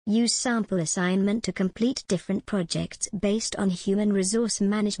Use sample assignment to complete different projects based on human resource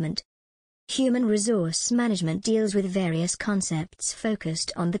management. Human resource management deals with various concepts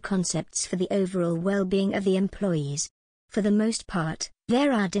focused on the concepts for the overall well-being of the employees. For the most part,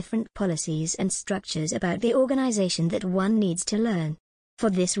 there are different policies and structures about the organization that one needs to learn. For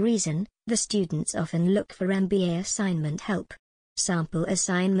this reason, the students often look for MBA assignment help. Sample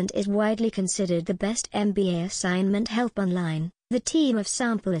assignment is widely considered the best MBA assignment help online. The team of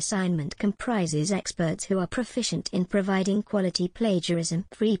sample assignment comprises experts who are proficient in providing quality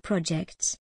plagiarism-free projects.